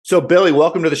So, Billy,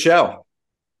 welcome to the show.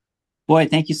 Boy,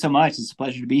 thank you so much. It's a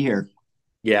pleasure to be here.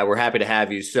 Yeah, we're happy to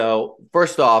have you. So,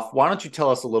 first off, why don't you tell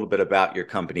us a little bit about your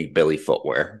company, Billy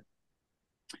Footwear?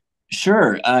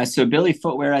 Sure. So, Billy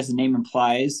Footwear, as the name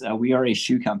implies, we are a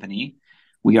shoe company.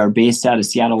 We are based out of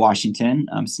Seattle, Washington.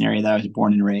 It's an area that I was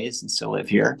born and raised and still live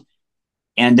here.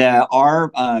 And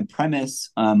our premise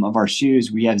of our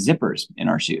shoes, we have zippers in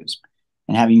our shoes.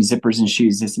 And having zippers in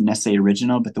shoes isn't necessarily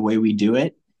original, but the way we do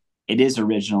it, it is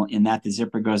original in that the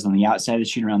zipper goes on the outside of the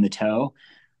shoe around the toe,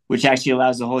 which actually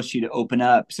allows the whole shoe to open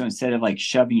up. So instead of like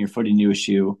shoving your foot into a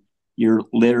shoe, you're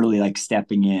literally like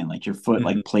stepping in, like your foot Mhm.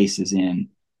 like places in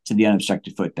to the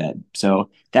unobstructed footbed.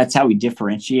 So that's how we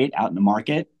differentiate out in the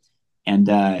market. And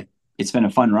it's been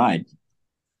a fun ride.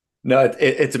 No,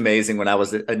 it's amazing. When I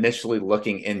was initially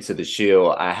looking into the shoe,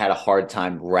 I had a hard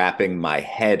time wrapping my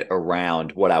head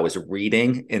around what I was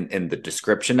reading in the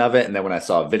description of it. And then when I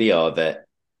saw a video of it,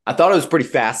 I thought it was pretty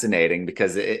fascinating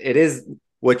because it is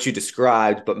what you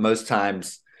described, but most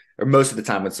times, or most of the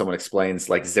time, when someone explains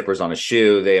like zippers on a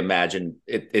shoe, they imagine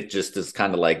it just is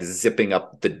kind of like zipping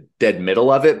up the dead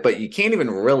middle of it, but you can't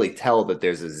even really tell that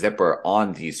there's a zipper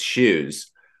on these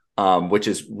shoes, which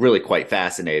is really quite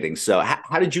fascinating. So,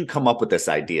 how did you come up with this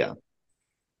idea?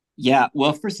 Yeah.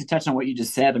 Well, first to touch on what you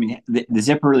just said, I mean, the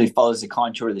zipper really follows the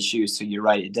contour of the shoe. So you're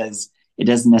right. It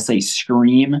doesn't necessarily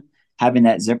scream having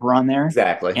that zipper on there.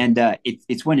 Exactly. And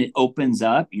it's when it opens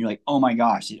up, and you're like, oh my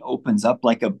gosh, it opens up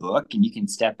like a book, and you can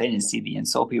step in and see the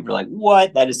insole. People are like,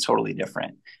 what? That is totally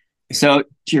different. So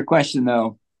to your question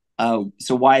though,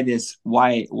 so why this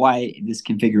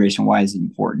configuration? Why is it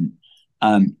important?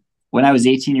 When I was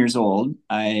 18 years old,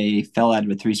 I fell out of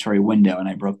a three-story window and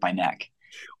I broke my neck.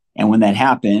 And when that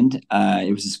happened,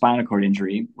 it was a spinal cord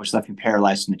injury, which left me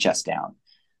paralyzed from the chest down.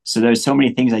 So there's so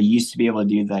many things I used to be able to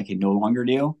do that I could no longer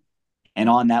do. And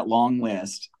on that long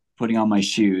list, putting on my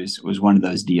shoes was one of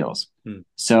those deals. Hmm.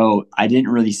 So I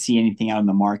didn't really see anything out in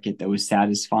the market that was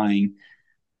satisfying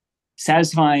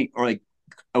or like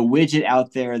a widget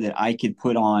out there that I could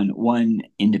put on one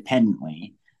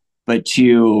independently, but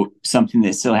two, something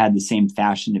that still had the same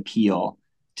fashion appeal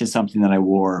to something that I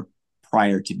wore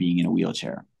prior to being in a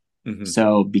wheelchair. Hmm.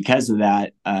 So because of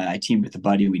that, I teamed with a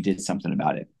buddy and we did something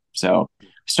about it. So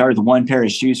started with one pair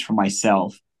of shoes for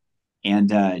myself, and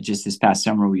just this past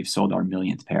summer we've sold our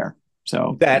millionth pair.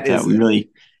 So That is we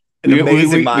really an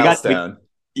amazing we milestone.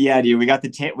 yeah, dude, we got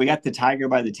the tiger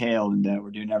by the tail, and we're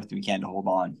doing everything we can to hold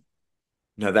on.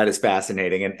 No, that is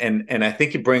fascinating, and I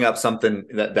think you bring up something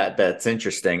that's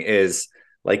interesting. Is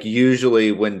like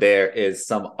usually when there is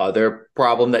some other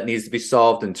problem that needs to be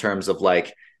solved in terms of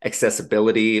like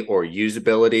accessibility or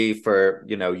usability for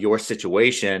your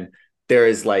situation, there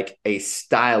is like a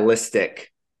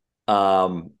stylistic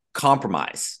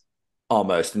compromise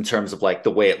almost in terms of like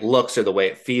the way it looks or the way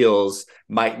it feels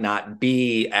might not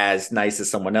be as nice as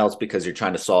someone else because you're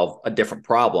trying to solve a different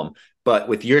problem. But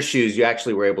with your shoes, you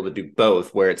actually were able to do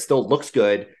both, where it still looks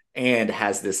good and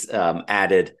has this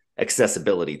added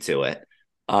accessibility to it.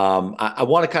 I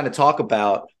want to kind of talk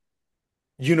about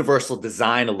universal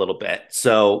design a little bit.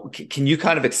 So, can you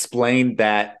kind of explain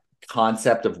that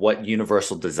concept of what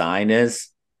universal design is?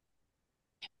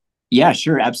 Yeah,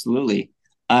 sure, absolutely.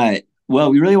 Uh,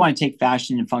 well, we really want to take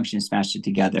fashion and function and smash it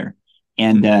together.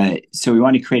 And Mhm. so we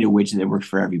want to create a widget that works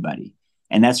for everybody.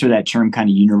 And that's where that term kind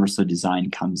of universal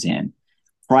design comes in.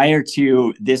 Prior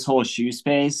to this whole shoe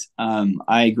space,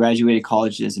 I graduated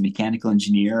college as a mechanical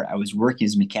engineer. I was working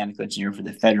as a mechanical engineer for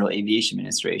the Federal Aviation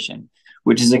Administration,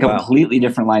 which is a Oh, wow. completely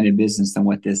different line of business than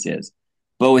what this is.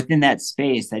 But within that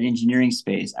space, that engineering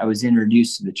space, I was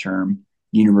introduced to the term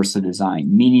universal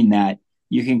design, meaning that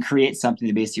you can create something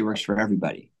that basically works for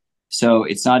everybody. So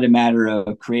it's not a matter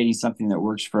of creating something that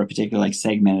works for a particular like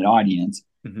segmented audience.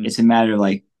 Mhm. It's a matter of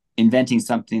like inventing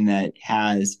something that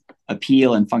has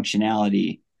appeal and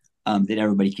functionality that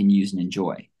everybody can use and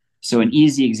enjoy. So an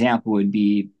easy example would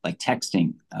be like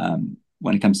texting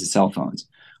when it comes to cell phones,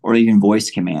 or even voice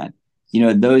command. You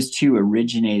know, those two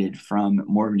originated from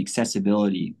more of an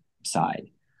accessibility side.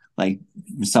 Like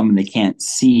someone they can't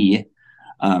see,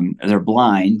 they're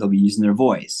blind, they'll be using their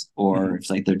voice, or Mhm. if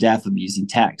like they're deaf, they'll be using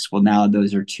text. Well, now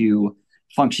those are two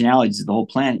functionalities that the whole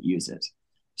planet uses.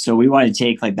 So we want to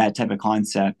take like that type of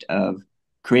concept of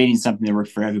creating something that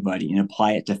works for everybody and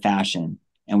apply it to fashion,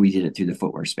 and we did it through the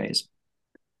footwear space.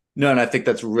 No, and I think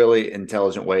that's a really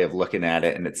intelligent way of looking at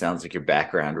it, and it sounds like your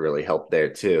background really helped there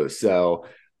too. So,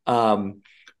 um,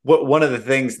 what one of the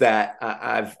things that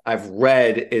I've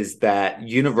read is that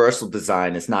universal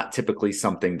design is not typically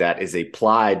something that is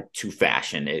applied to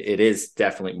fashion. It is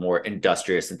definitely more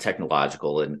industrious and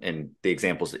technological, and the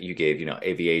examples that you gave,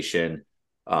 aviation,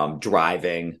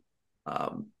 driving,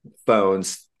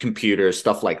 phones, computers,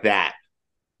 stuff like that.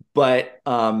 But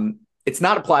it's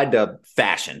not applied to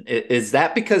fashion. Is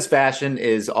that because fashion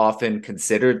is often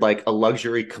considered like a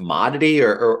luxury commodity,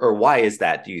 or why is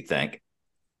that, do you think?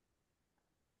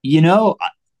 You know,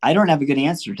 I don't have a good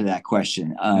answer to that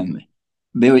question.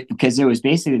 Because it was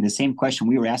basically the same question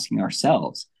we were asking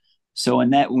ourselves. So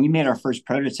when we made our first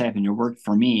prototype and it worked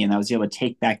for me, and I was able to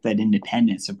take back that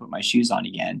independence and put my shoes on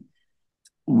again,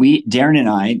 Darren and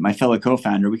I, my fellow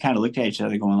co-founder, we kind of looked at each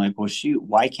other going like, well, shoot,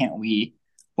 why can't we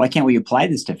apply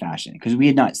this to fashion? Because we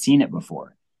had not seen it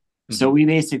before. So Mm-hmm. we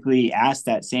basically asked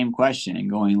that same question and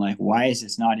going like, why is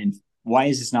this not in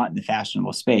the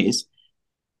fashionable space?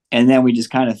 And then we just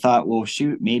kind of thought, well,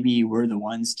 shoot, maybe we're the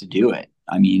ones to do it.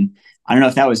 I mean, I don't know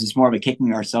if that was just more of a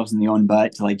kicking ourselves in the own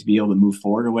butt to be able to move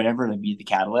forward or whatever, to be the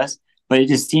catalyst. But it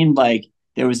just seemed like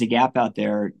there was a gap out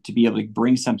there to be able to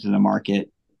bring something to the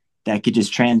market that could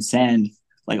just transcend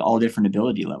like all different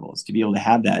ability levels, to be able to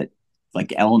have that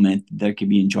like element that could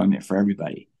be enjoyment for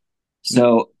everybody.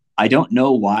 So I don't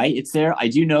know why it's there. I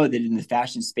do know that in the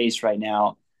fashion space right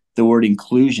now, the word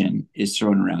inclusion is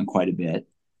thrown around quite a bit.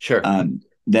 Sure.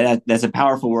 That's a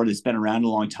powerful word that's been around a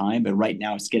long time, but right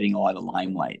now it's getting a lot of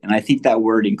limelight. And I think that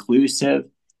word inclusive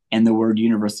and the word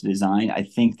universal design, I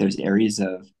think there's areas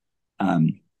of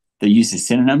the use of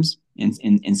synonyms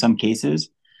in some cases.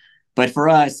 But for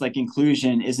us, like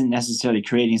inclusion isn't necessarily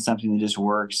creating something that just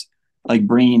works, like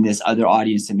bringing this other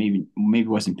audience that maybe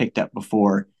wasn't picked up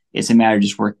before. It's a matter of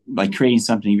just like creating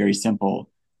something very simple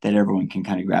that everyone can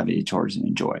kind of gravitate towards and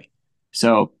enjoy.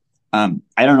 So I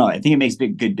don't know. I think it makes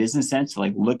good business sense to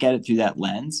like look at it through that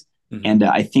lens. Mm-hmm. And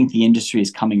I think the industry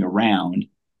is coming around,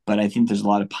 but I think there's a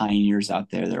lot of pioneers out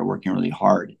there that are working really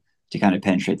hard to kind of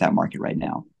penetrate that market right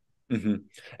now. Mm-hmm.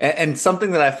 And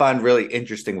something that I find really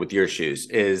interesting with your shoes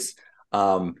is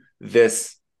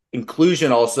this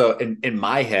inclusion also in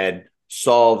my head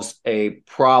solves a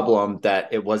problem that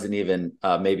it wasn't even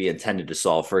maybe intended to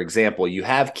solve. For example, you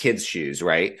have kids' shoes,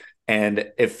 right?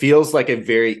 And it feels like a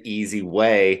very easy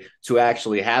way to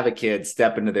actually have a kid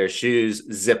step into their shoes,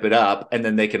 zip it up, and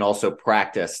then they can also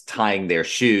practice tying their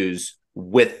shoes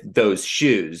with those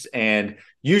shoes. And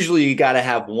usually you got to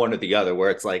have one or the other,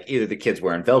 where it's like either the kid's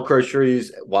wearing Velcro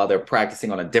shoes while they're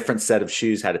practicing on a different set of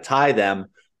shoes how to tie them,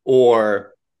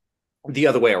 or the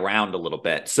other way around a little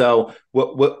bit. So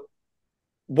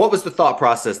what was the thought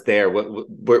process there?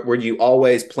 Were you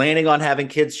always planning on having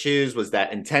kids' shoes? Was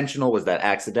that intentional? Was that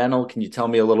accidental? Can you tell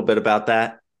me a little bit about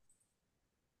that?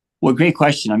 Well, great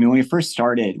question. I mean, when we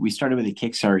started with a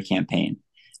Kickstarter campaign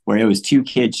where it was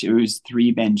it was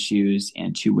three men's shoes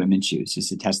and two women's shoes just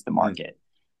to test the Mm-hmm. market.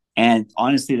 And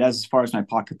honestly, that's as far as my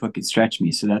pocketbook could stretch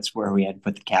me. So that's where we had to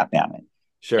put the cap on it.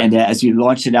 And Sure. as we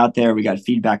launched it out there, we got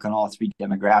feedback on all three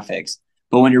demographics.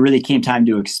 But when it really came time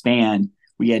to expand,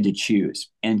 we had to choose.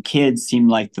 And kids seemed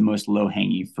like the most low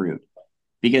hanging fruit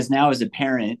because now as a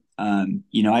parent, I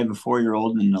have a 4-year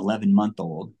old and an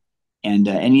 11-month-old, and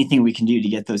anything we can do to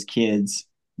get those kids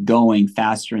going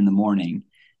faster in the morning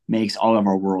makes all of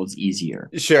our worlds easier.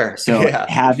 Sure. So Yeah.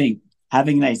 having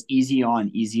a nice easy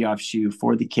on, easy off shoe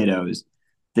for the kiddos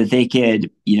that they could,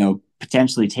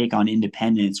 potentially take on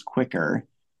independence quicker,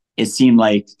 it seemed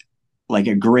like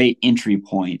a great entry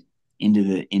point into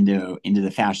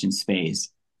the fashion space.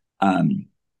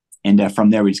 And from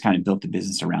there we just kind of built the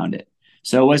business around it.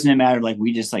 So it wasn't a matter of like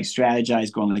we just like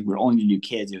strategized going like we're only gonna do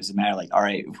kids. It was a matter of like, all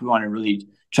right, if we want to really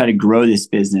try to grow this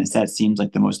business, that seems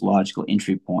like the most logical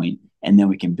entry point, and then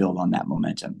we can build on that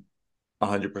momentum.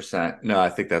 100%. No, I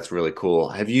think that's really cool.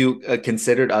 Have you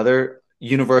considered other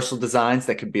universal designs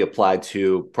that could be applied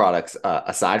to products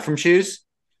aside from shoes?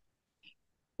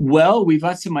 Well, we've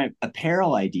got some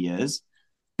apparel ideas,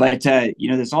 but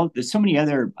there's so many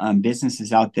other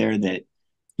businesses out there that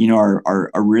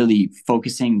are really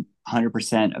focusing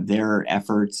 100% of their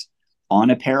efforts on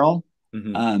apparel.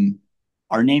 Mm-hmm. Um,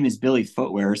 our name is Billy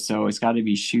Footwear, so it's got to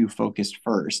be shoe focused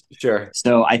first. Sure.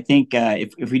 So I think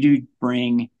if we do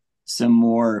bring some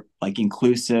more like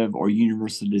inclusive or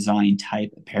universal design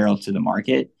type apparel to the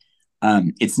market,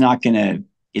 it's not gonna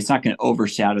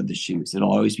overshadow the shoes.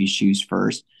 It'll always be shoes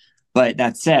first. But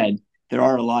that said, there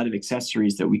are a lot of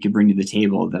accessories that we could bring to the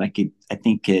table that I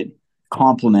think could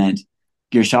complement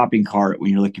your shopping cart when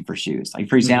you're looking for shoes. Like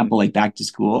for Mm-hmm. example, like back to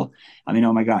school. I mean,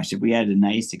 oh my gosh, if we had a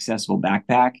nice accessible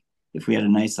backpack, if we had a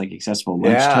nice like accessible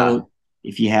lunch Yeah. tote,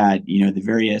 if you had, the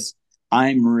various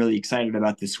I'm really excited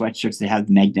about the sweatshirts that have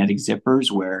magnetic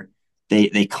zippers where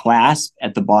they clasp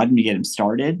at the bottom to get them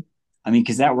started. I mean,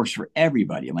 because that works for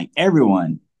everybody. I'm like,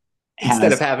 everyone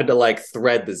Instead of has having to like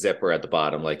thread the zipper at the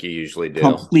bottom like you usually do.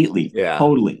 completely, Yeah.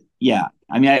 totally. Yeah.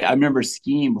 I mean, I remember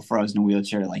skiing before I was in a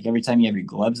wheelchair. Like every time you have your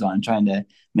gloves on, trying to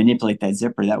manipulate that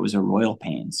zipper, that was a royal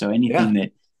pain. So anything Yeah.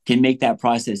 that can make that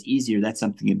process easier, that's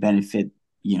something that benefit,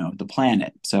 the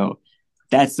planet. So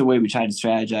that's the way we try to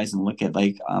strategize and look at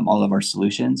like all of our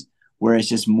solutions, where it's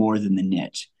just more than the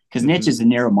niche. Because niche Hmm. is a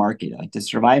narrow market. Like to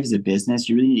survive as a business,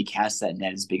 you really need to cast that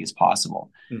net as big as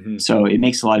possible. Hmm. So it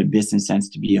makes a lot of business sense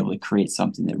to be able to create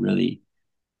something that really,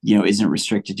 isn't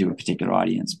restricted to a particular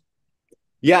audience.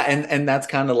 Yeah, and that's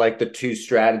kind of like the two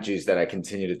strategies that I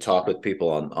continue to talk with people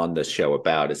on this show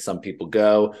about is some people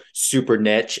go super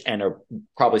niche and are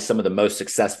probably some of the most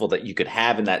successful that you could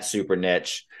have in that super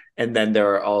niche. And then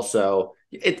there are also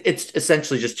it's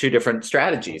essentially just two different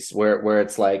strategies where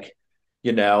it's like,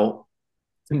 you know,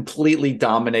 completely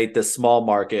dominate the small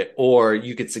market, or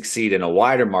you could succeed in a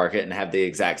wider market and have the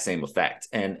exact same effect.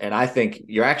 And I think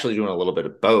you're actually doing a little bit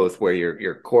of both, where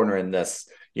you're cornering this,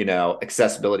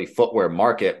 accessibility footwear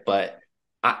market, but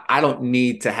I don't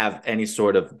need to have any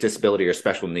sort of disability or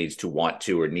special needs to want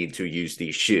to or need to use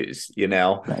these shoes,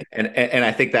 Right. and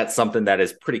I think that's something that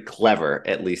is pretty clever,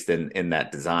 at least in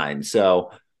that design.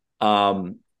 So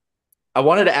um I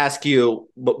wanted to ask you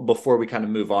before we kind of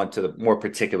move on to the more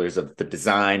particulars of the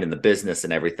design and the business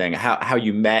and everything, how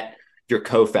you met your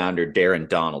co-founder, Darren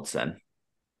Donaldson.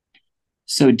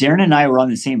 So Darren and I were on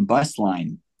the same bus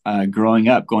line growing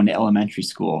up, going to elementary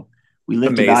school. We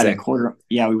lived about a Amazing. quarter,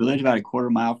 yeah, we lived about a quarter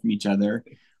mile from each other.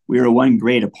 We were one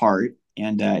grade apart,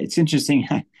 and it's interesting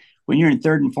when you're in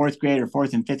third and fourth grade, or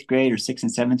fourth and fifth grade, or sixth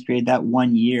and seventh grade. That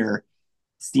one year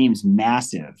seems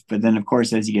massive, but then of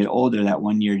course, as you get older, that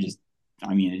one year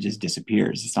it just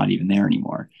disappears. It's not even there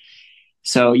anymore.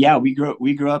 So yeah, we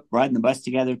grew up riding the bus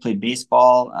together, played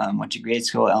baseball, went to grade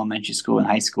school, elementary school, and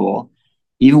high school.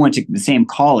 Even went to the same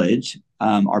college.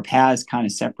 Our paths kind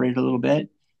of separated a little bit,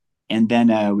 and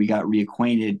then we got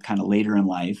reacquainted kind of later in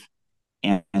life.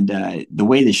 And the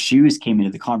way the shoes came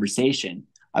into the conversation,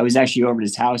 I was actually over at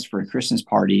his house for a Christmas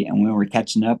party, and we were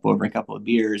catching up over a couple of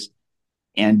beers,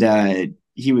 and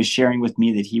he was sharing with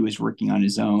me that he was working on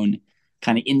his own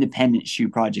kind of independent shoe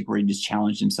project where he just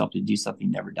challenged himself to do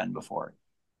something never done before.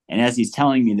 And as he's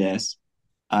telling me this,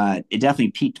 it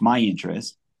definitely piqued my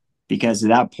interest because at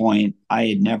that point I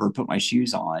had never put my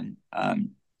shoes on.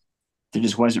 There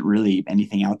just wasn't really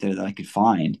anything out there that I could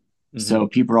find. Hmm. So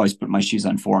people were always putting my shoes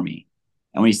on for me.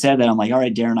 And when he said that, I'm like, all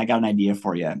right, Darren, I got an idea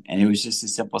for you. And it was just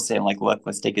as simple as saying, like, look,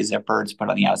 let's take a zipper, let's put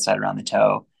it on the outside around the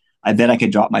toe. I bet I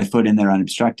could drop my foot in there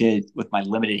unobstructed with my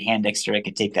limited hand dexterity. I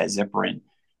could take that zipper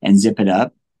and zip it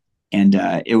up. And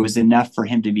it was enough for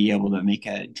him to be able to make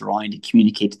a drawing to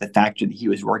communicate to the factory that he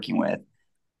was working with,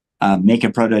 make a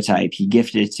prototype. He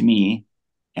gifted it to me.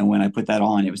 And when I put that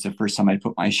on, it was the first time I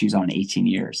put my shoes on in 18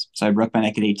 years. So I broke my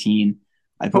neck at 18.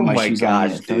 I Oh put my my shoes on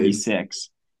again gosh, at dude. 36.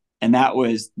 And that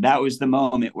was the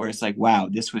moment where it's like, wow,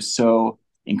 this was so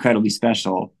incredibly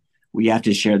special. We have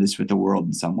to share this with the world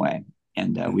in some way.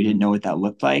 And we didn't Hmm. know what that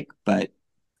looked like, but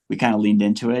we kind of leaned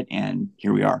into it, and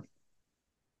here we are.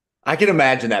 I can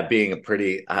imagine that being a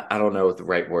pretty, I don't know what the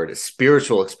right word is,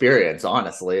 spiritual experience,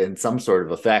 honestly, and some sort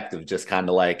of effect of just kind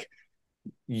of like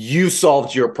you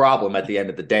solved your problem at the end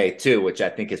of the day, too, which I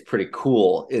think is pretty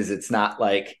cool. Is it's not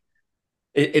like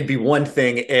it'd be one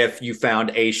thing if you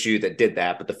found a shoe that did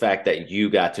that, but the fact that you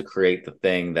got to create the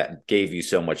thing that gave you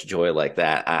so much joy like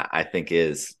that, I think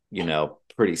is,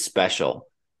 pretty special.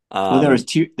 Well, Um,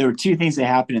 there were two things that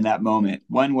happened in that moment.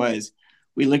 One was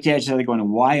we looked at each other going,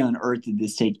 why on earth did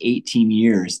this take 18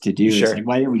 years to do? It's like, sure.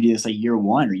 why didn't we do this like year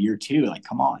one or year two? Like,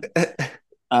 come on.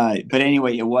 But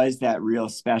anyway, it was that real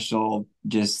special,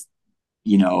 just,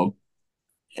 you know,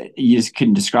 you just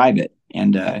couldn't describe it.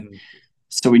 And Mhm.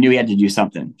 so we knew we had to do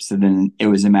something. So then it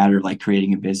was a matter of like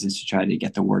creating a business to try to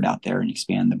get the word out there and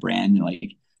expand the brand and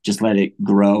like just let it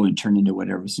grow and turn into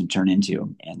whatever it was to turn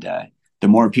into. And the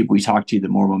more people we talked to, the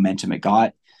more momentum it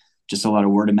got. Just a lot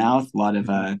of word of mouth, a lot of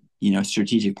Mhm.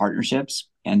 strategic partnerships,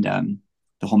 and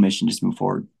the whole mission just moved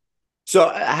forward. So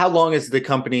how long has the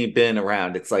company been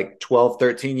around? It's like 12,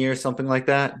 13 years, something like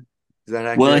that. Is that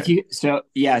Well, if accurate? you so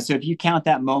yeah, so if you count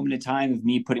that moment of time of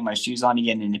me putting my shoes on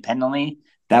again independently,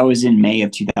 that was in May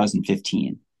of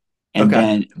 2015. And Okay.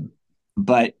 then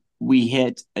but we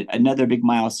hit another big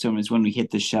milestone was when we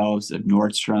hit the shelves of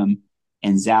Nordstrom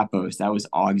and Zappos. That was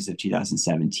August of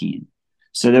 2017.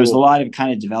 So there was a Cool. lot of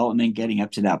kind of development getting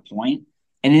up to that point.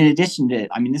 And in addition to,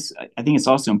 I mean, I think it's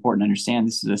also important to understand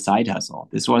this is a side hustle.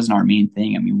 This wasn't our main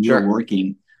thing. I mean, we were Sure.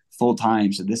 working full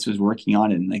time. So this was working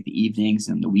on it in like the evenings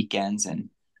and the weekends and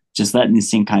just letting this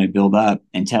thing kind of build up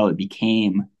until it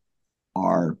became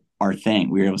our thing.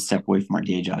 We were able to step away from our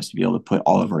day jobs to be able to put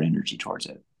all of our energy towards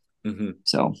it. Hmm.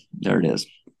 So there it is.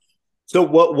 So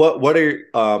what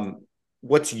are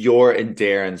what's your and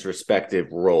Darren's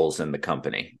respective roles in the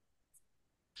company?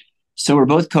 So we're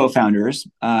both co-founders.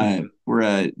 Mhm.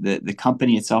 The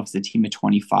company itself is a team of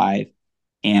 25,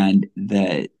 and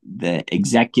the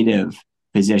executive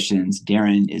positions.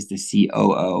 Darren is the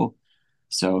COO,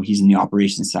 so he's in the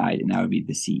operations side, and that would be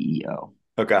the CEO.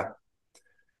 Okay.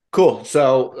 Cool.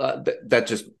 So that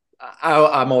just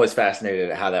I'm always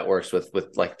fascinated at how that works with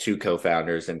like two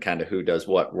co-founders and kind of who does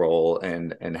what role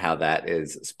and how that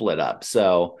is split up.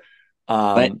 So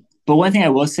But um but one thing I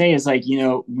will say is like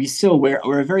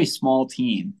we're a very small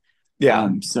team, yeah,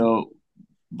 so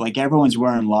like everyone's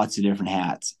wearing lots of different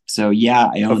hats. So yeah,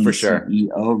 I oh own for the sure.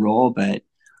 CEO role, but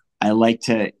I like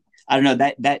to, I don't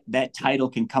know, that title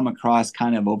can come across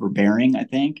kind of overbearing, I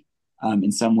think,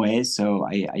 in some ways. So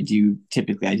I do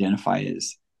typically identify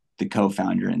as the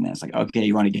co-founder in this. Like, okay,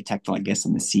 you want to get technical, I guess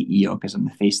I'm the CEO because I'm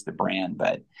the face of the brand,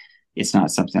 but it's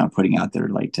not something I'm putting out there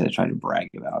like to try to brag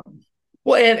about.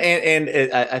 Well,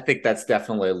 I think that's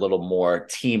definitely a little more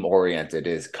team oriented.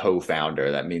 Is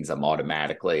co-founder. That means I'm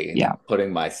automatically Yeah.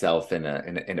 putting myself in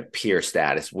a peer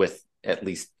status with at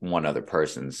least one other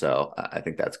person. So I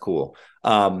think that's cool.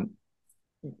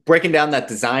 Breaking down that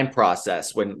design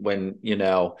process when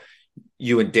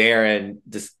you and Darren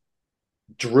just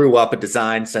drew up a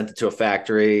design, sent it to a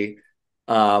factory.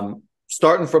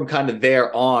 Starting from kind of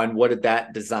there on, what did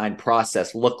that design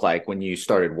process look like when you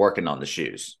started working on the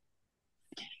shoes?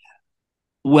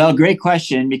 Well, great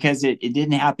question because it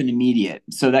didn't happen immediate.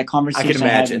 So that I can conversation I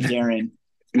had with imagine. Darren,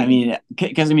 I mean,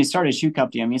 because I mean, start a shoe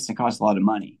company, I mean, it's going to cost a lot of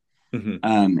money.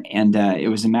 Mm-hmm. And it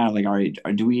was a matter of like, all right,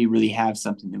 do we really have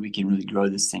something that we can really grow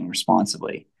this thing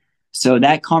responsibly? So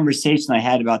that conversation I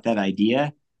had about that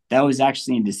idea, that was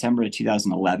actually in December of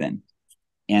 2011,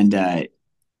 and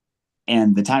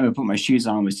the time I put my shoes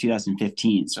on was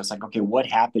 2015. So it's like, okay, what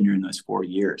happened during those 4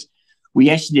 years? We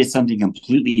actually did something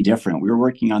completely different. We were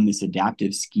working on this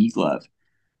adaptive ski glove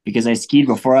because I skied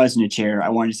before I was in a chair. I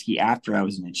wanted to ski after I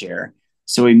was in a chair.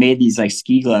 So we made these like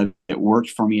ski gloves that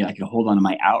worked for me. I could hold on to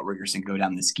my outriggers and go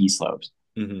down the ski slopes.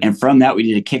 Mm-hmm. And from that, we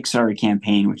did a Kickstarter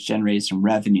campaign, which generated some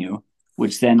revenue,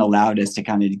 which then allowed us to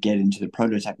kind of get into the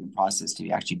prototyping process to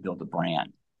actually build a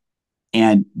brand.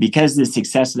 And because of the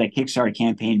success of that Kickstarter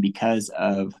campaign, because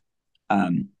of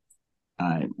um,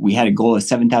 we had a goal of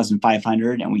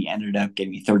 7,500 and we ended up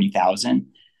getting 30,000.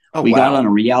 Oh We got on wow.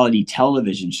 a reality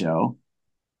television show.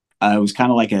 It was kind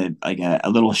of like a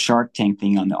little Shark Tank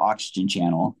thing on the Oxygen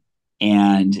Channel,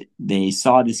 and they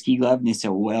saw the ski glove and they said,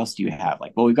 "Well, what else do you have?"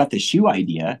 Like, well, we've got the shoe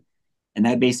idea, and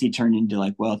that basically turned into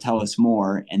like, "Well, tell us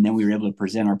more." And then we were able to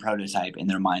present our prototype, and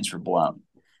their minds were blown.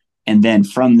 And then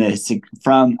from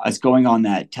us going on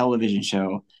that television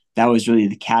show, that was really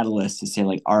the catalyst to say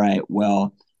like, all right,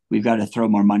 well, we've got to throw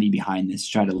more money behind this,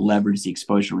 try to leverage the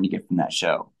exposure we're going to get from that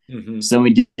show. Mm-hmm. So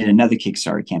we did another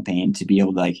Kickstarter campaign to be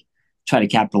able to like try to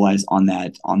capitalize on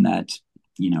that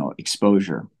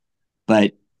exposure.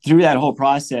 But through that whole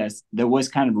process, there was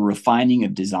kind of a refining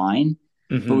of design,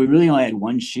 but we Mm-hmm. really only had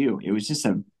one shoe. It was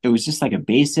just like a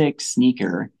basic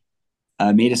sneaker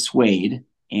made of suede,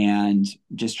 and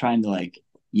just trying to like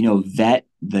vet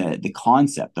the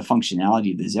concept, the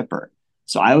functionality of the zipper.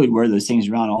 So I would wear those things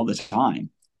around all the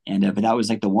time, and but that was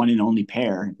like the one and only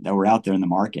pair that were out there in the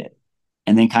market.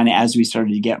 And then kind of as we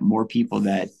started to get more people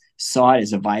that saw it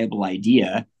as a viable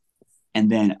idea,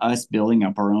 and then us building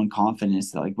up our own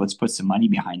confidence that like let's put some money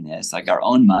behind this, like our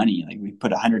own money, like we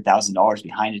put $100,000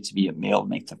 behind it to be able to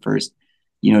make the first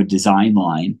design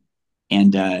line,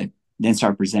 and then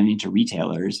start presenting to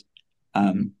retailers. Mm-hmm.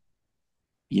 um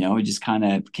it just kind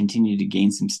of continued to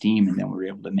gain some steam, and then we were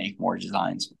able to make more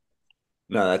designs.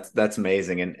 No, that's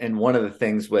amazing. And one of the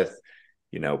things with,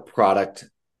 product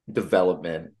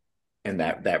development and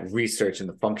that research and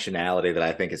the functionality that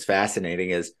I think is fascinating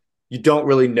is you don't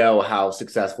really know how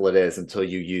successful it is until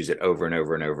you use it over and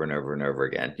over and over and over and over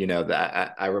again.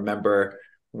 That I remember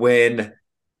when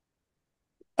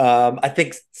I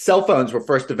think cell phones were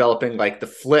first developing, like the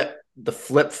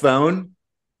flip phone,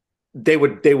 they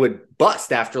would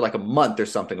bust after like a month or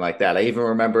something like that. I even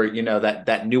remember,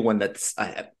 that new one that's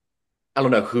I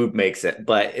don't know who makes it,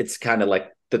 but it's kind of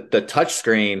like the touch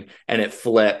screen and it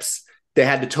flips. They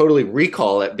had to totally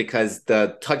recall it because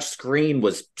the touch screen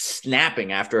was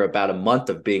snapping after about a month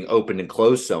of being opened and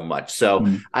closed so much. So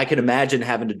Mm. I can imagine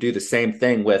having to do the same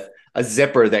thing with a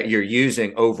zipper that you're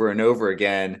using over and over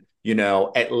again,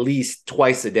 at least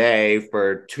twice a day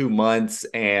for 2 months,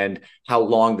 and how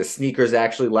long the sneaker's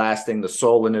actually lasting, the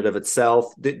sole in it of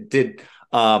itself. Did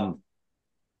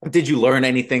you learn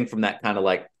anything from that kind of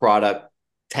like product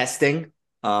testing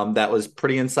that was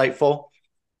pretty insightful?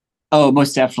 Oh,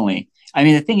 most definitely. I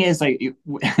mean, the thing is, like,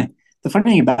 the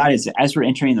funny thing about it is, as we're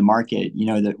entering the market,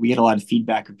 that we get a lot of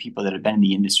feedback of people that have been in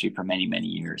the industry for many, many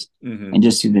years, and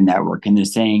just through the network, and they're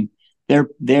saying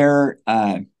they're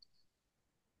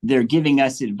giving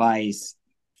us advice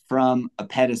from a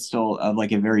pedestal of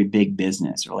like a very big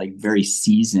business or like very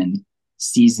seasoned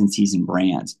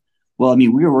brands. Well, I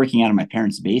mean, we were working out of my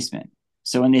parents' basement.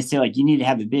 So when they say like you need to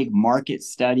have a big market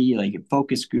study, like a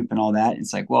focus group and all that,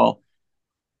 it's like, well,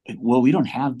 we don't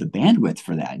have the bandwidth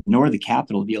for that, nor the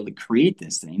capital to be able to create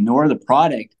this thing, nor the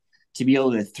product to be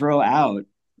able to throw out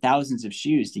thousands of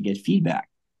shoes to get feedback.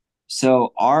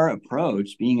 So our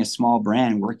approach, being a small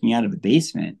brand working out of a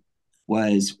basement,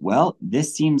 was, well,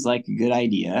 this seems like a good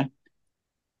idea.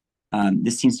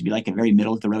 This seems to be like a very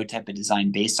middle of the road type of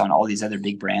design based on all these other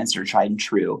big brands that are tried and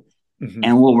true.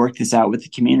 And we'll work this out with the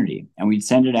community. And we'd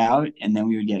send it out, and then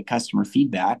we would get customer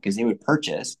feedback because they would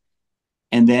purchase.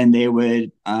 And then they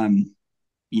would,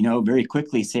 very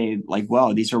quickly say like,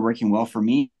 well, these are working well for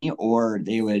me. Or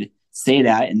they would say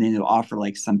that, and then they'll offer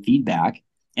like some feedback.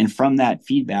 And from that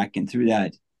feedback and through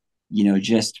that,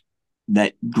 just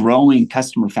that growing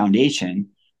customer foundation,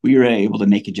 we were able to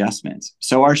make adjustments.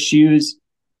 So our shoes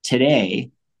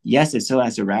today, yes, it still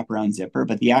has a wraparound zipper,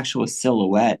 but the actual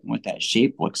silhouette and what that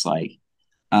shape looks like,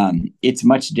 it's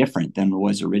much different than it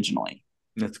was originally.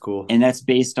 That's cool. And that's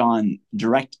based on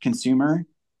direct consumer,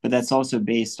 but that's also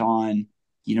based on,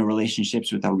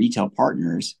 relationships with our retail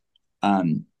partners,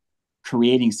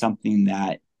 creating something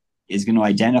that is going to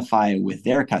identify with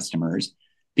their customers.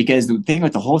 Because the thing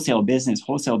with the wholesale business,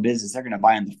 they're going to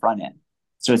buy on the front end.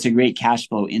 So it's a great cash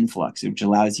flow influx, which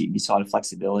allows you a lot of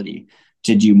flexibility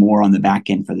to do more on the back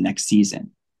end for the next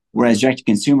season. Whereas direct to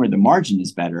consumer, the margin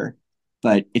is better,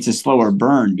 but it's a slower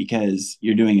burn because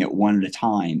you're doing it one at a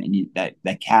time, and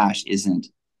that cash isn't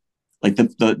like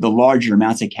the larger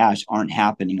amounts of cash aren't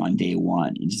happening on day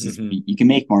one. You can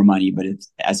make more money, but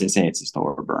it's, as I say, it's a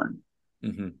slower burn.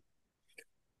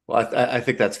 Well, I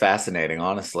think that's fascinating,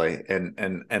 honestly,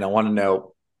 and I want to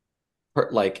know,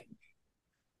 like,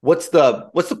 what's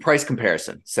the price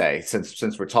comparison, say,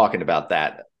 since we're talking about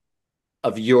that,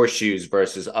 of your shoes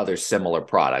versus other similar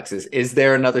products? Is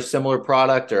there another similar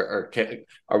product, or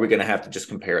are we going to have to just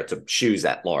compare it to shoes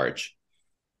at large?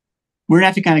 We're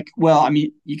going to have to I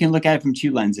mean, you can look at it from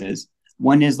two lenses.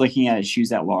 One is looking at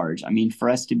shoes at large. I mean, for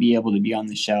us to be able to be on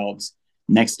the shelves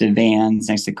next to Vans,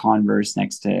 next to Converse,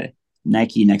 next to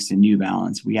Nike, next to New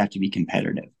Balance, we have to be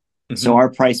competitive. So our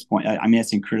price point, I mean,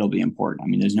 that's incredibly important. I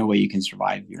mean, there's no way you can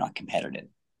survive if you're not competitive.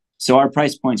 So our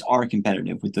price points are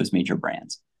competitive with those major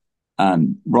brands.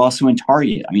 We're also in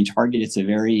Target. I mean, Target, it's a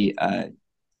very,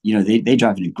 they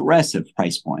drive an aggressive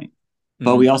price point.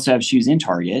 But we also have shoes in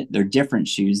Target. They're different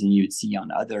shoes than you would see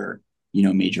on other,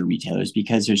 major retailers,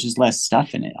 because there's just less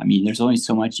stuff in it. I mean, there's only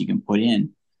so much you can put in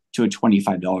to a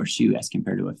 $25 shoe as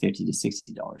compared to a $50 to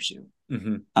 $60 shoe.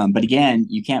 But again,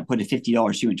 you can't put a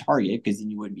 $50 shoe in Target because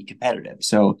then you wouldn't be competitive.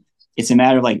 So it's a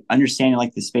matter of like understanding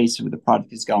like the space where the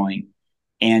product is going,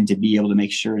 and to be able to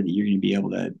make sure that you're going to be able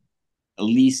to at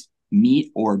least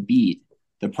meet or beat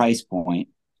the price point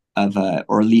of,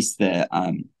 or at least the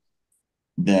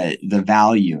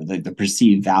value, the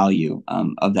perceived value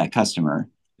of that customer,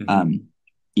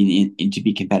 in to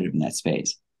be competitive in that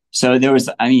space. So there was,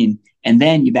 I mean, and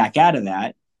then you back out of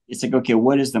that, it's like, okay,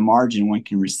 what is the margin one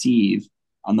can receive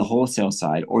on the wholesale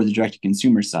side or the direct to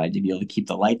consumer side to be able to keep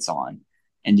the lights on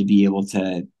and to be able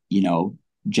to,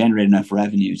 generate enough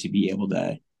revenue to be able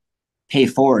to pay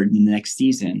forward in the next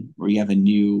season where you have a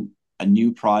new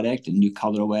product, a new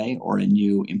colorway, or a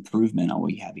new improvement on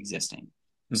what you have existing.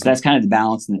 So that's kind of the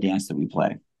balance and the dance that we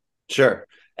play. Sure.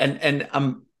 And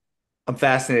I'm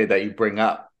fascinated that you bring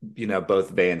up, both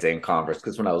Vans and Converse,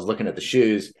 because when I was looking at the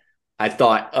shoes, I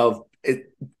thought of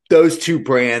those two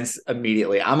brands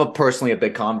immediately. I'm personally a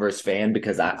big Converse fan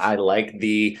because I like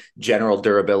the general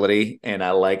durability, and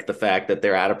I like the fact that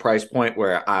they're at a price point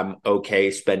where I'm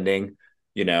okay spending,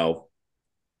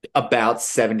 about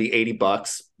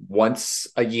 $70-$80 once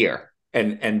a year.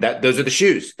 And that those are the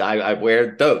shoes. I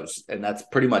wear those, and that's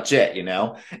pretty much it,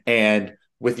 And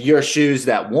with your shoes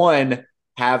that one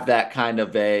have that kind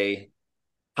of a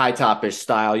high topish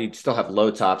style, you still have low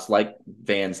tops like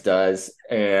Vans does,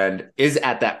 and is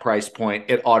at that price point,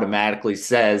 it automatically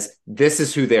says this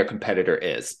is who their competitor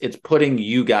is. It's putting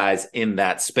you guys in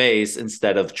that space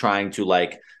instead of trying to,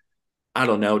 like, I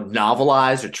don't know,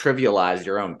 novelize or trivialize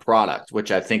your own product,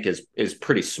 which I think is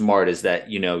pretty smart, is that,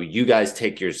 you guys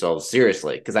take yourselves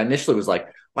seriously. Because I initially was like,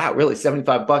 wow, really,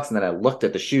 $75? And then I looked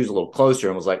at the shoes a little closer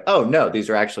and was like, oh no, these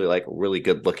are actually like really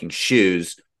good looking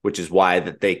shoes which is why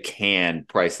that they can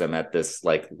price them at this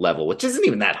like level, which isn't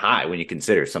even that high when you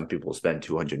consider some people spend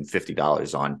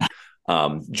 $250 on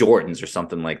Jordans or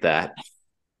something like that.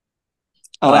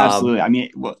 Oh, absolutely. I mean,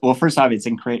 well, first off, it's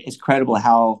incredible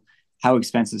how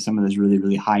expensive some of those really,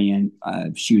 really high end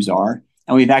shoes are.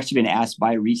 And we've actually been asked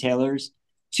by retailers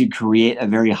to create a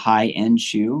very high end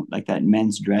shoe, like that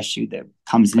men's dress shoe that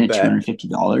comes in I at bet.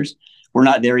 $250. We're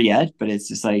not there yet, but it's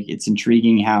just like it's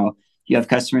intriguing how you have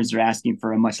customers that are asking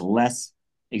for a much less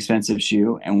expensive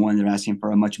shoe and one they're asking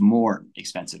for a much more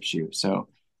expensive shoe. So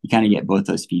you kind of get both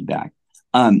those feedback.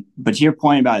 But to your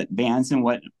point about Vans and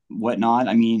whatnot,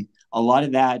 I mean, a lot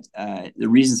of that, the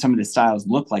reason some of the styles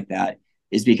look like that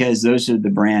is because those are the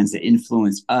brands that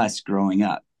influenced us growing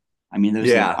up. I mean,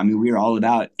 Yeah. we were all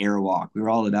about Airwalk. We were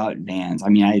all about Vans.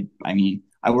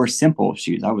 I wore simple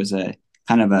shoes. I was a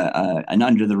kind of an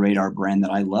under the radar brand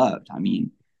that I loved. I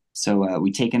mean, so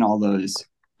we taken all those,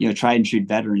 tried and true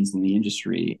veterans in the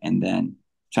industry and then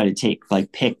try to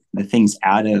pick the things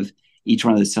out of each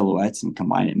one of the silhouettes and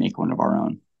combine it and make one of our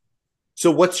own.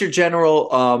 So what's your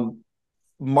general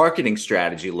marketing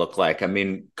strategy look like? I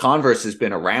mean, Converse has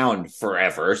been around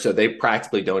forever, so they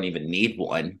practically don't even need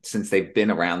one since they've been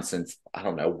around since, I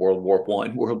don't know, World War I,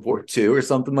 World War II, or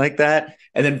something like that.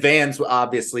 And then Vans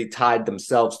obviously tied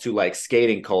themselves to like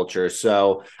skating culture.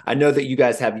 So I know that you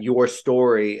guys have your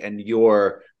story and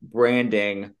your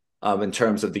branding in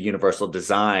terms of the universal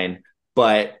design,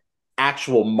 but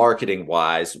actual marketing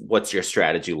wise, what's your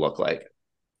strategy look like?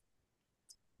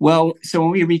 Well, so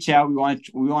when we reach out, we want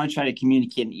to try to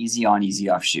communicate an easy on, easy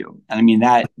off shoe. And I mean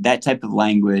that type of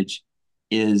language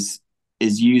is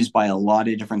used by a lot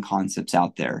of different concepts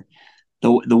out there.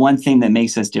 The one thing that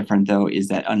makes us different though is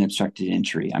that unobstructed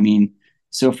entry. I mean,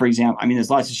 so for example, I mean, there's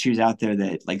lots of shoes out there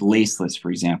that like laceless, for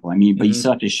example. I mean, but you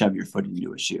still Mm-hmm. have to shove your foot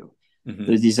into a shoe. There's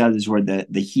Mm-hmm. these others where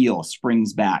the heel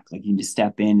springs back, like you just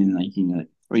step in and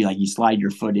or you slide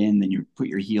your foot in, then you put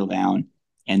your heel down,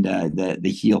 and the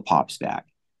heel pops back.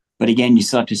 But again, you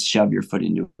still have to shove your foot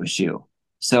into a shoe.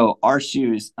 So our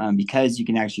shoes, because you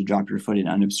can actually drop your foot in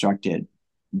unobstructed,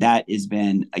 that has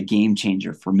been a game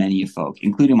changer for many folk,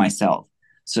 including myself.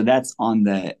 So that's on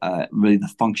the really the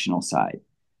functional side.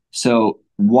 So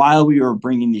while we were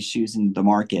bringing these shoes into the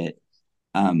market,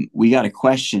 we got a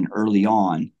question early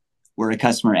on where a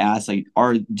customer asked, like,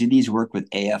 do these work with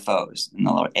AFOs? And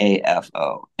they're like,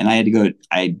 AFO. And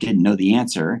I didn't know the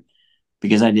answer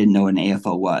because I didn't know what an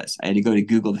AFO was. I had to go to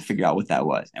Google to figure out what that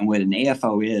was. And what an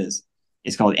AFO is,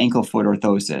 it's called ankle foot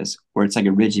orthosis, where it's like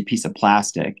a rigid piece of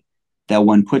plastic that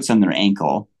one puts on their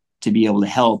ankle to be able to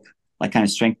help like kind of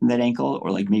strengthen that ankle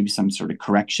or like maybe some sort of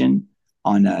correction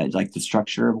on like the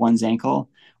structure of one's ankle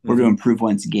or to Mm-hmm. improve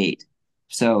one's gait.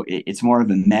 So it's more of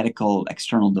a medical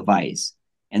external device.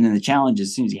 And then the challenge,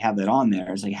 as soon as you have that on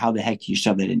there, is like, how the heck do you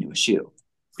shove that into a shoe?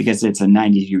 Because it's a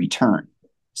 90-degree turn.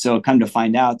 So come to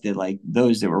find out that like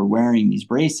those that were wearing these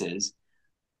braces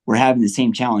were having the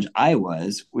same challenge I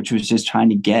was, which was just trying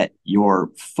to get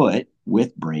your foot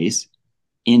with brace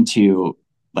into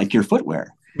like your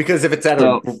footwear. Because if it's at a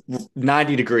So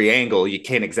 90-degree angle, you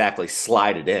can't exactly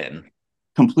slide it in.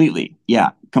 completely,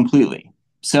 yeah, completely.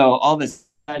 So all of a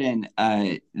sudden,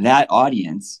 that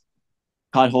audience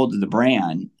caught hold of the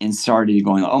brand and started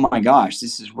going, oh my gosh,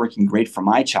 this is working great for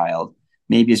my child.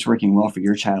 Maybe it's working well for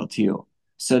your child too.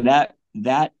 So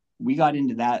that we got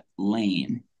into that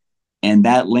lane, and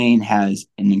that lane has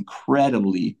an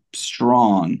incredibly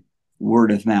strong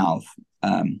word of mouth.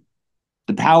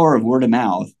 The power of word of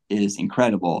mouth is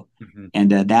incredible, Mm-hmm.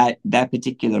 and that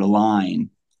particular line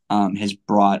has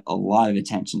brought a lot of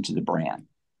attention to the brand,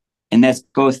 and that's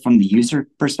both from the user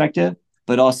perspective,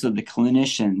 but also the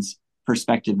clinician's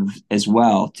perspective as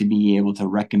well, to be able to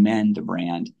recommend the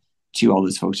brand to all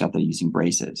those folks out there using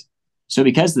braces. So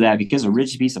because of that, because a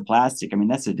rigid piece of plastic, I mean,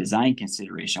 that's a design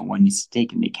consideration one needs to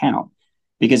take into account.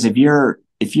 Because if you're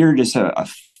just a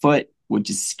foot with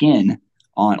just skin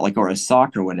on, like, or a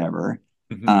sock or whatever,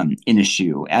 Mm-hmm. in a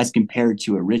shoe, as compared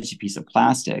to a rigid piece of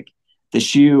plastic, the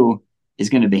shoe is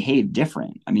going to behave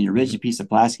different. I mean, a Mm-hmm. rigid piece of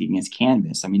plastic against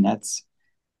canvas, I mean, that's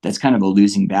kind of a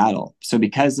losing battle. So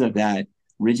because of that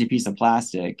rigid piece of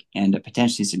plastic and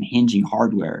potentially some hinging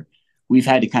hardware, we've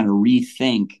had to kind of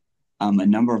rethink a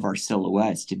number of our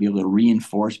silhouettes to be able to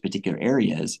reinforce particular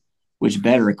areas, which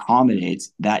better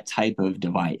accommodates that type of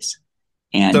device.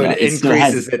 And So it it still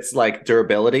has increases its like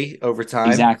durability over time.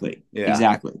 exactly, Yeah.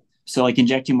 exactly. So like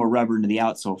injecting more rubber into the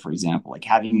outsole, for example, like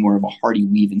having more of a hardy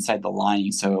weave inside the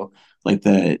lining, so like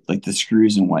the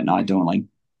screws and whatnot don't like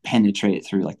penetrate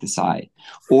through like the side.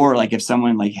 Or like if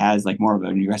someone like has like more of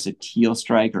an aggressive heel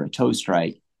strike or a toe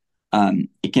strike,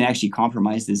 it can actually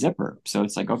compromise the zipper. So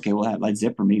it's like, okay, well, that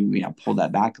zipper, maybe we have to pull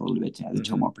that back a little bit to have the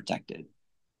toe more protected.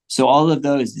 So all of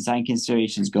those design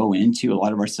considerations go into a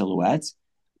lot of our silhouettes.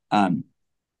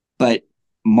 But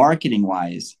marketing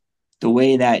wise, the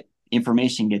way that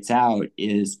information gets out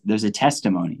is there's a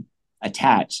testimony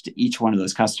attached to each one of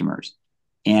those customers.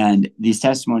 And these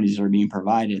testimonies are being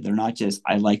provided. They're not just,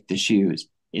 I like the shoes.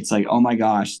 It's like, oh my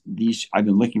gosh, I've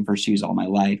been looking for shoes all my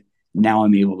life. Now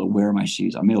I'm able to wear my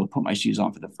shoes. I'm able to put my shoes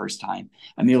on for the first time.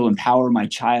 I'm able to empower my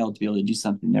child to be able to do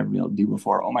something never been able to do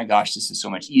before. Oh my gosh, this is so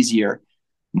much easier.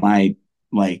 My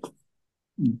like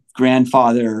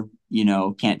grandfather,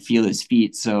 can't feel his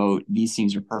feet. So these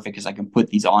things are perfect because I can put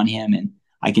these on him and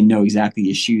I can know exactly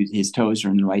his toes are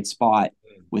in the right spot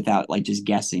without like just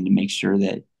guessing to make sure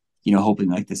that, hoping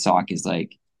like the sock is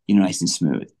like, nice and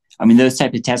smooth. I mean, those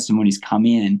type of testimonies come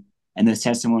in and those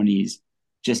testimonies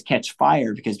just catch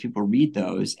fire because people read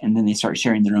those and then they start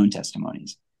sharing their own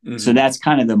testimonies. So that's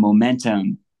kind of the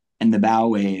momentum and the bow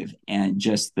wave and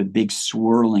just the big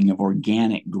swirling of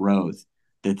organic growth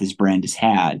that this brand has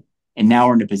had. And now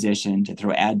we're in a position to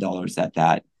throw ad dollars at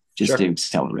that just to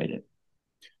accelerate it.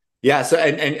 Yeah. So,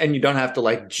 and you don't have to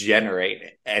like generate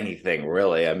anything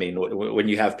really. I mean, when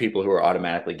you have people who are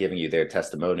automatically giving you their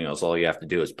testimonials, all you have to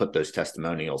do is put those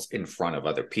testimonials in front of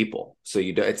other people. So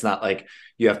it's not like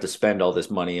you have to spend all this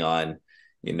money on,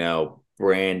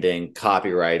 branding,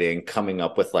 copywriting, coming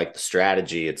up with like the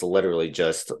strategy. It's literally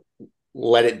just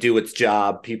let it do its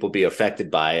job, people be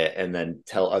affected by it, and then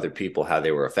tell other people how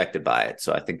they were affected by it.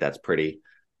 So I think that's pretty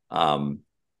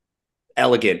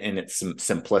elegant in its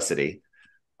simplicity.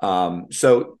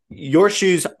 So your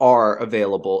shoes are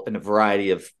available in a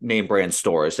variety of name brand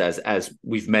stores, as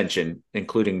we've mentioned,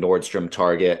 including Nordstrom,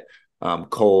 Target,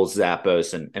 Kohl,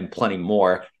 Zappos, and plenty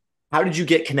more. How did you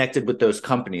get connected with those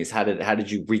companies? How did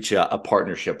you reach a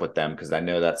partnership with them? Because I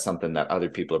know that's something that other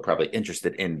people are probably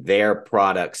interested in their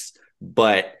products,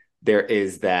 but there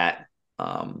is that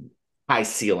high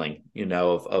ceiling,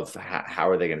 of how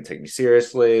are they going to take me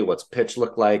seriously? What's pitch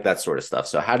look like? That sort of stuff.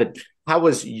 So how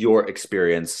was your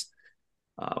experience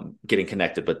getting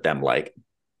connected with them like?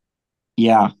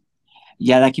 Yeah,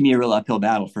 that can be a real uphill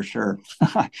battle for sure.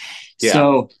 Yeah.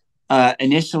 So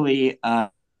initially,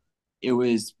 it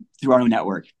was through our own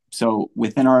network. So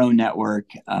within our own network,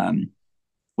 when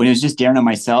it was just Darren and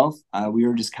myself, we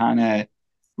were just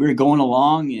we were going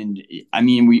along, and I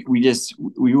mean,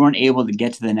 we weren't able to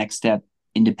get to the next step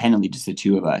independently, just the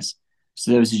two of us.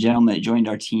 So there was a gentleman that joined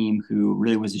our team who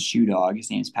really was a shoe dog. His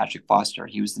name's Patrick Foster.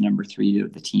 He was the number 3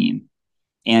 of the team.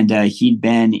 And he'd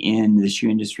been in the shoe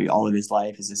industry all of his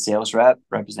life as a sales rep,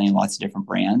 representing lots of different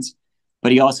brands.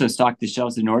 But he also stocked the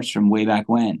shelves of Nordstrom way back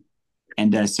when.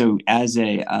 And so as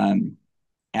he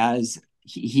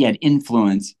had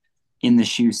influence in the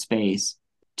shoe space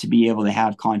to be able to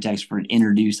have context for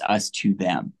introduce us to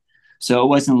them. So it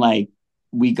wasn't like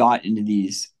we got into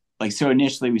these, like, so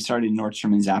initially we started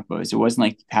Nordstrom and Zappos. It wasn't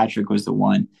like Patrick was the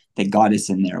one that got us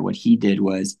in there. What he did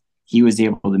was he was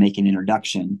able to make an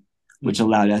introduction, which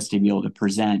allowed us to be able to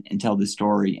present and tell the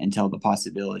story and tell the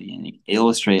possibility and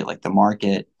illustrate like the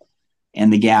market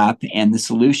and the gap and the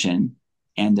solution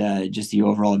and just the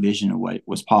overall vision of what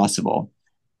was possible.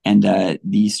 And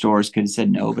these stores could have said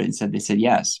no, but instead they said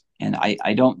yes. And I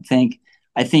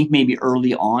think maybe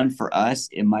early on for us,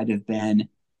 it might have been,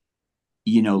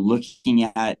 looking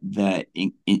at the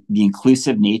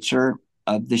inclusive nature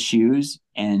of the shoes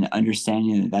and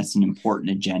understanding that that's an important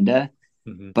agenda.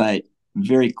 But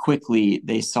very quickly,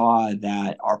 they saw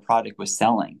that our product was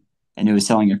selling and it was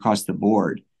selling across the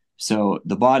board. So if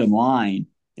the bottom line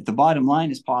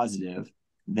is positive,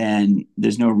 then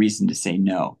there's no reason to say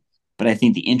no. But I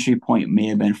think the entry point may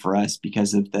have been for us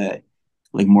because of the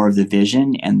more of the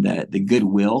vision and the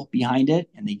goodwill behind it.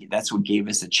 And that's what gave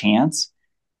us a chance.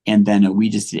 And then we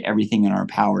just did everything in our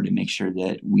power to make sure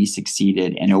that we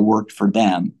succeeded and it worked for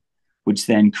them, which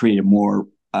then created more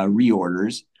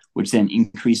reorders, which then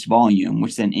increased volume,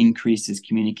 which then increases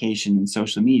communication and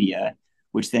social media,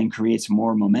 which then creates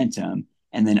more momentum.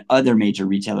 And then other major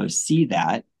retailers see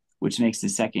that, which makes the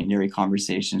secondary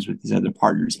conversations with these other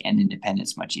partners and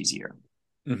independents much easier.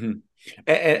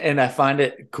 And I find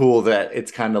it cool that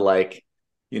it's kind of like,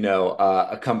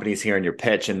 a company's hearing your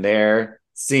pitch and they're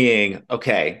seeing,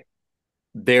 okay,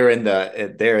 they're in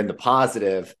the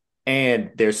positive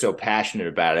and they're so passionate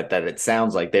about it that it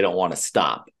sounds like they don't want to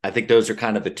stop. I think those are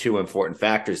kind of the two important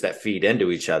factors that feed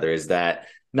into each other, is that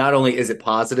not only is it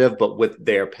positive, but with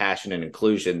their passion and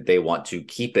inclusion, they want to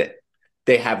keep it.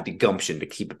 They have the gumption to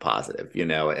keep it positive,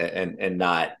 and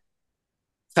not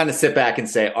kind of sit back and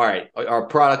say, all right, our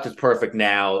product is perfect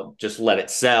now, just let it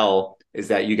sell. is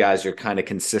that you guys are kind of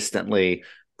consistently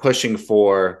pushing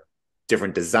for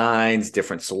different designs,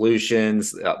 different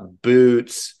solutions,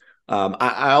 boots.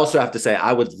 I also have to say,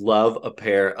 I would love a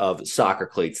pair of soccer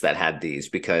cleats that had these,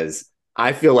 because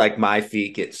I feel like my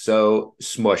feet get so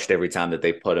smushed every time that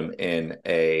they put them in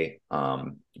a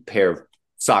pair of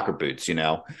soccer boots, you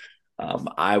know.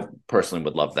 I personally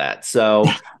would love that. So,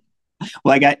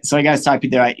 Well, I got to stop you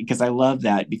there because I love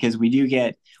that, because we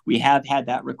have had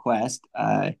that request.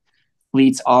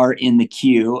 Fleets are in the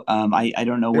queue. I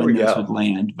don't know there when we those would go.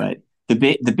 land, but the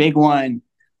big one,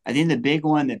 I think the big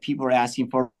one that people are asking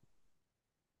for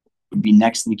would be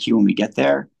next in the queue when we get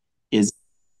there is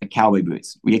cowboy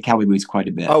boots. We get cowboy boots quite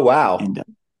a bit, Oh, wow. and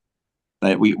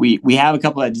but we have a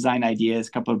couple of design ideas,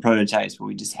 a couple of prototypes, but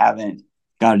we just haven't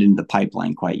got it into the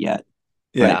pipeline quite yet.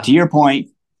 But to Yeah. your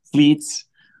point, fleets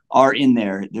are in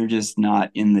there. They're just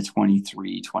not in the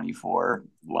 23, 24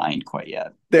 line quite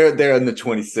yet. They're in the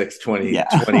 26, 20, Yeah.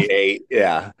 28.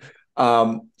 Yeah.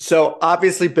 So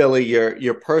obviously, Billy,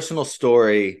 your personal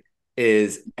story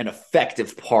is an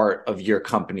effective part of your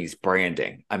company's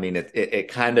branding. I mean, it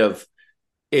kind of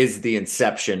is the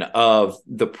inception of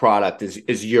the product,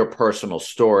 is your personal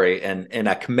story. And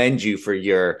I commend you for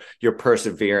your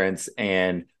perseverance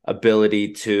and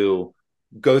ability to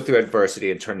go through adversity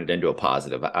and turn it into a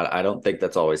positive. I don't think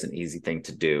that's always an easy thing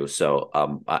to do. So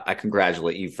I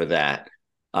congratulate you for that.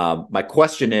 My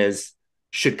question is,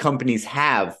 should companies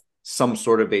have some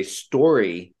sort of a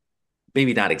story,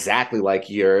 maybe not exactly like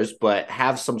yours, but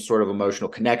have some sort of emotional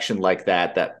connection like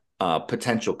that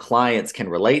potential clients can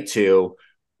relate to?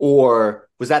 Or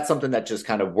was that something that just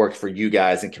kind of worked for you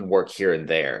guys and can work here and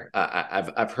there?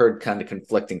 I've heard kind of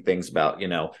conflicting things about, you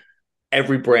know,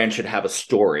 every brand should have a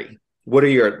story. What are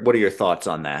your thoughts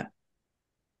on that?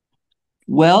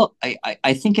 Well,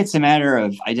 I think it's a matter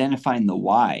of identifying the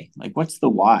why. Like, what's the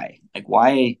why? Like,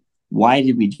 why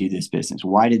did we do this business?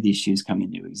 Why did these shoes come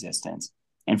into existence?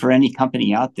 And for any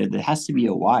company out there, there has to be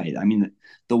a why. I mean,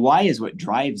 the why is what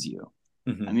drives you. I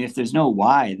Mm-hmm. mean, if there's no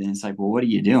why, then it's like, well, what are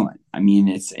you doing? I mean,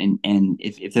 it's and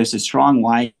if there's a strong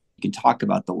why, you can talk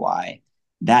about the why.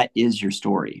 That is your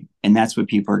story, and that's what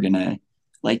people are gonna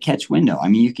like catch window. I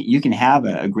mean, you can have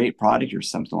a great product or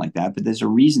something like that, but there's a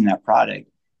reason that product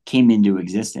came into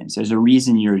existence. There's a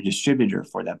reason you're a distributor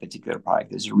for that particular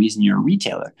product. There's a reason you're a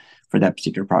retailer for that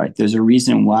particular product. There's a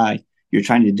reason why you're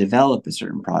trying to develop a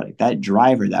certain product. That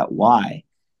driver, that why,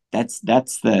 that's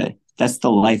the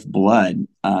lifeblood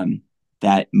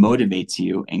that motivates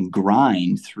you and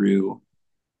grind through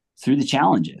the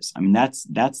challenges. I mean, that's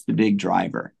the big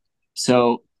driver.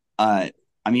 So, I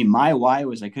mean, my why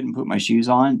was I couldn't put my shoes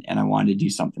on, and I wanted to do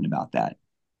something about that.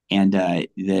 And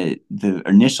the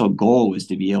initial goal was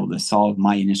to be able to solve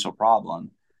my initial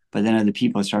problem, but then other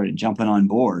people started jumping on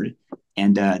board,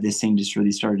 and this thing just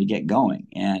really started to get going.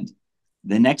 And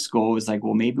the next goal was like,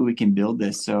 well, maybe we can build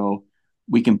this so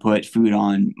we can put food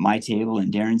on my table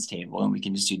and Darren's table, and we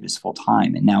can just do this full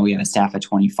time. And now we have a staff of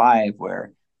 25,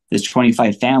 where there's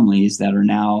 25 families that are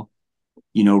now,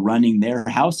 running their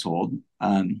household,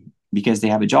 because they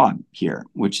have a job here,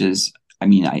 which is, I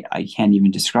mean, I can't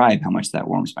even describe how much that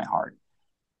warms my heart.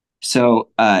 So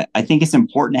I think it's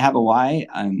important to have a why.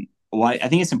 Why I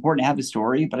think it's important to have a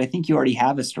story, but I think you already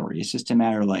have a story. It's just a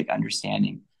matter of like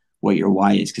understanding what your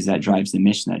why is, because that drives the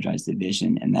mission, that drives the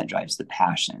vision, and that drives the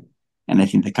passion. And I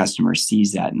think the customer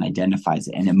sees that and identifies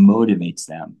it, and it motivates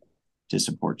them to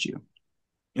support you.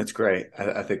 It's great.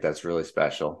 I think that's really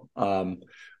special.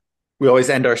 We always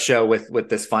end our show with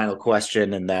this final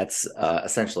question, and that's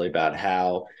essentially about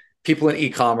how people in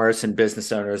e-commerce and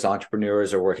business owners,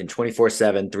 entrepreneurs are working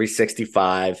 24/7,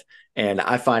 365. And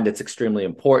I find it's extremely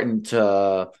important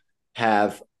to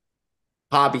have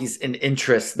hobbies and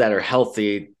interests that are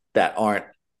healthy, that aren't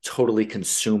totally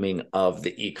consuming of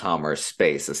the e-commerce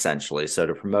space, essentially. So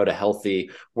to promote a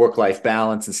healthy work-life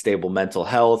balance and stable mental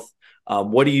health,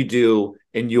 what do you do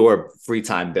in your free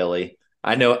time, Billy?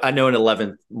 I know an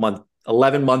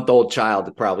 11-month old child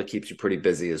that probably keeps you pretty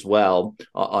busy as well,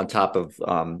 on top of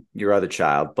your other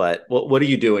child. But what do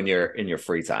you do in your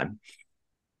free time?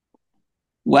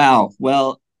 Wow.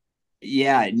 Well,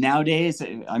 yeah, nowadays,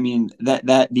 I mean,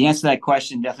 that the answer to that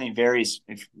question definitely varies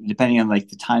depending on like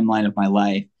the timeline of my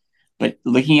life. But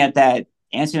looking at that,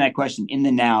 answering that question in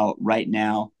the now, right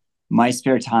now, my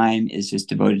spare time is just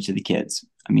devoted to the kids.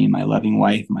 I mean, my loving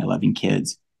wife, my loving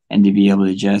kids, and to be able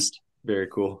to just, Very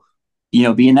cool.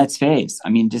 be in that space. I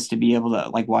mean, just to be able to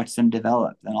like watch them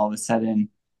develop. Then all of a sudden,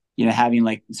 having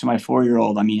like, so my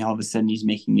 4-year-old, I mean, all of a sudden he's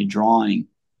making a drawing,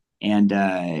 and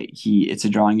it's a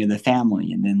drawing of the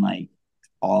family, and then like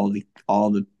all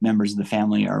the members of the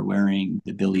family are wearing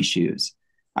the Billy shoes.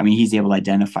 I mean, he's able to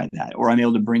identify that. Or I'm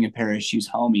able to bring a pair of shoes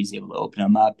home. He's able to open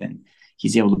them up and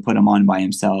he's able to put them on by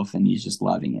himself and he's just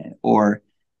loving it. Or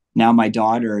now my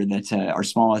daughter, that our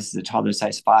smallest is a toddler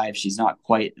size 5. She's not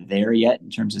quite there yet in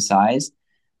terms of size,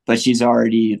 but she's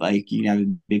already like, you know,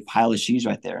 a big pile of shoes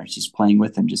right there. And she's playing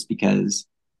with them just because,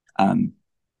 um,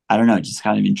 I don't know, just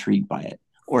kind of intrigued by it.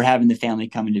 Or having the family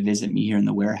coming to visit me here in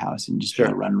the warehouse and just be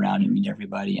able to Sure. run around and meet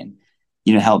everybody and,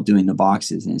 you know, help doing the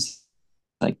boxes. And it's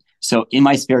like, so in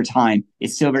my spare time,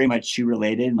 it's still very much shoe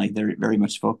related. Like they're very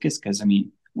much focused because I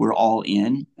mean, we're all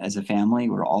in as a family,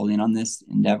 we're all in on this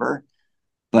endeavor.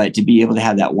 But to be able to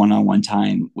have that one on one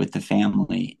time with the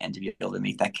family and to be able to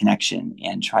make that connection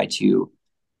and try to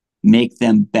make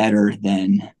them better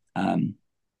than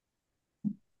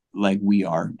like we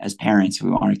are as parents.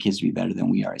 We want our kids to be better than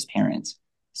we are as parents.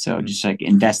 So Mhm. just like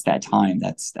invest that time.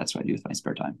 That's what I do with my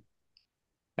spare time.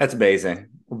 That's amazing.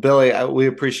 Well, Billy, we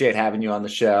appreciate having you on the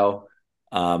show.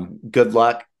 Good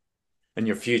luck in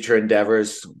your future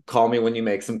endeavors. Call me when you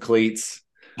make some cleats.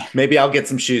 Maybe I'll get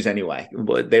some shoes anyway,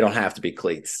 but they don't have to be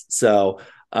cleats. So,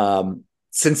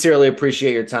 sincerely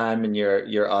appreciate your time and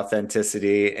your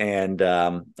authenticity. And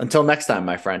until next time,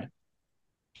 my friend.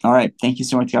 All right. Thank you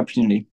so much for the opportunity.